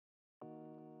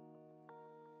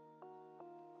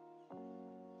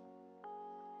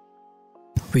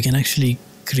We can actually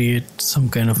create some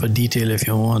kind of a detail if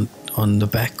you want on the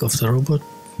back of the robot.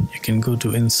 You can go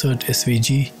to Insert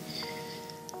SVG,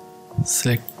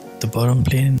 select the bottom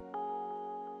plane,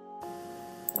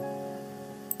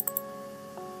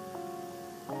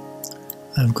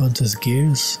 I've got this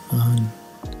gears, and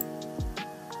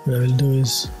what I will do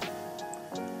is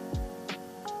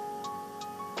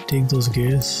take those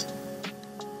gears,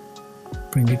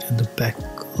 bring it at the back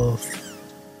of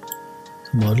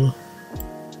the model,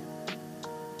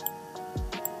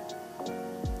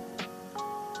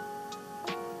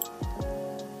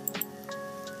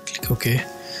 click OK,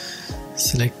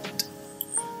 select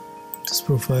this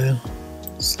profile,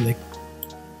 select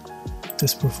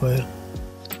this profile,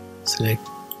 select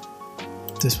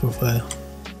this profile,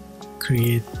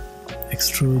 create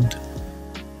extrude.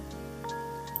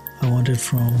 I want it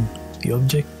from the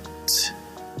object, so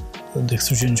the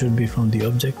extrusion should be from the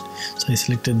object, so I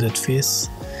selected that face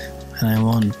and I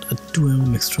want a 2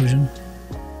 mm extrusion,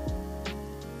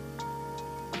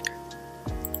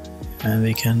 and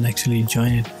we can actually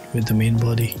join it with the main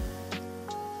body.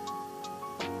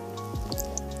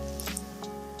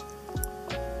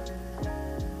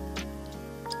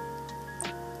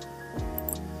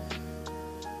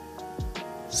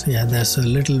 So yeah, there's a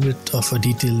little bit of a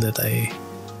detail that I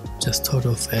just thought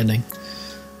of adding,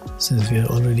 since we are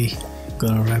already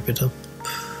gonna wrap it up.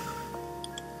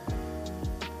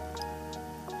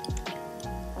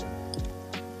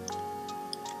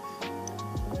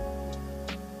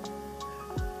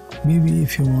 Maybe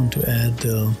if you want to add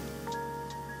a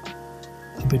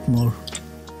bit more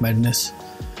madness,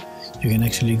 you can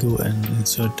actually go and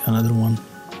insert another one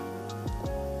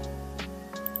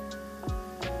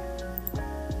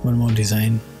more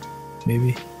design,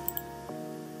 maybe.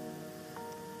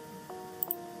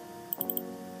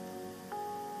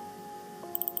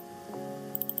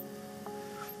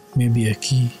 Maybe a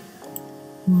key,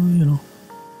 you know,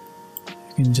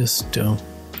 you can just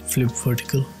flip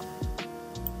vertical,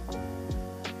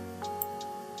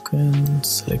 and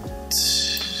select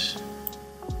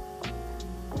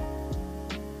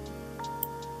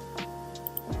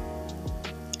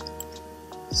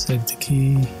the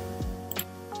key,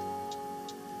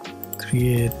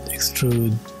 create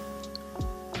extrude.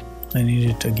 I need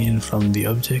it again from the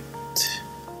object,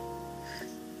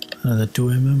 another 2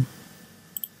 mm.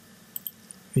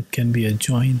 It can be a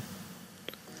join.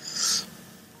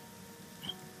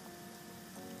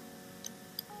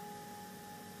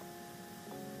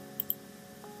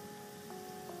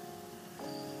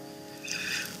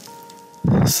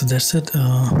 So that's it.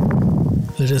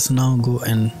 Let us now go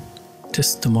and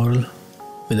test the model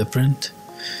with a print.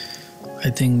 I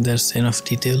think that's enough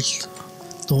details.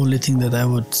 The only thing that I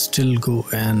would still go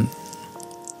and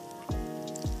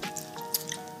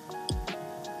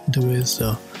do is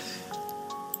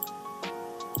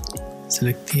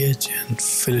select the edge and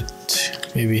fill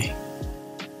it, maybe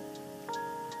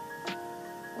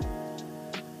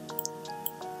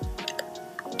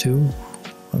two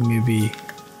or maybe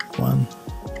one.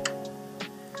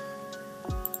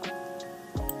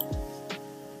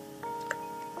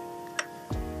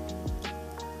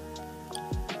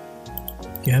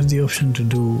 You have the option to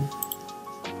do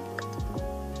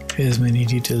as many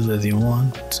details as you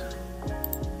want.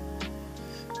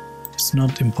 It's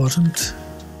not important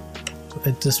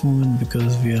at this moment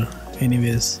because we are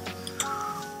anyways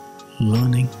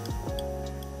learning.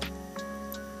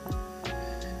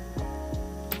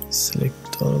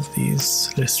 Select all of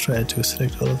these. Let's try to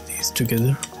select all of these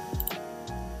together.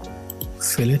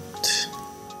 Fill it.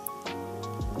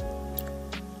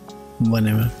 1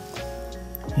 mm.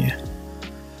 Yeah.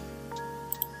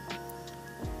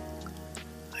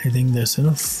 I think that's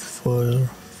enough for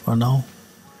now.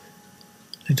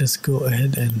 Let us go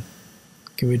ahead and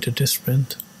give it a test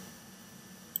print.